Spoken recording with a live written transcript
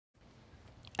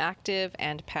active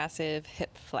and passive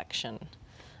hip flexion.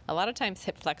 A lot of times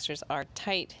hip flexors are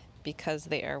tight because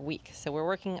they are weak. So we're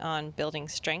working on building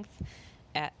strength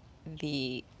at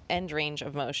the end range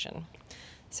of motion.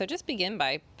 So just begin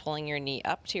by pulling your knee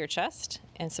up to your chest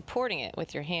and supporting it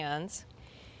with your hands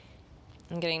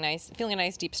and feeling a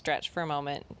nice deep stretch for a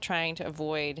moment, trying to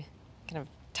avoid kind of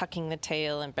tucking the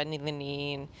tail and bending the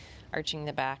knee and arching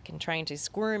the back and trying to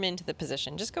squirm into the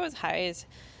position. Just go as high as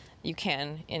you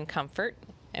can in comfort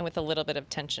and with a little bit of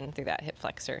tension through that hip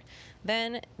flexor.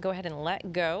 Then go ahead and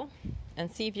let go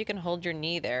and see if you can hold your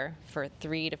knee there for a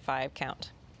 3 to 5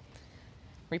 count.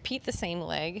 Repeat the same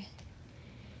leg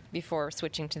before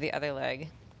switching to the other leg.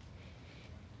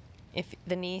 If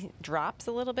the knee drops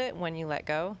a little bit when you let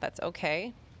go, that's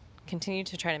okay. Continue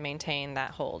to try to maintain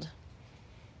that hold.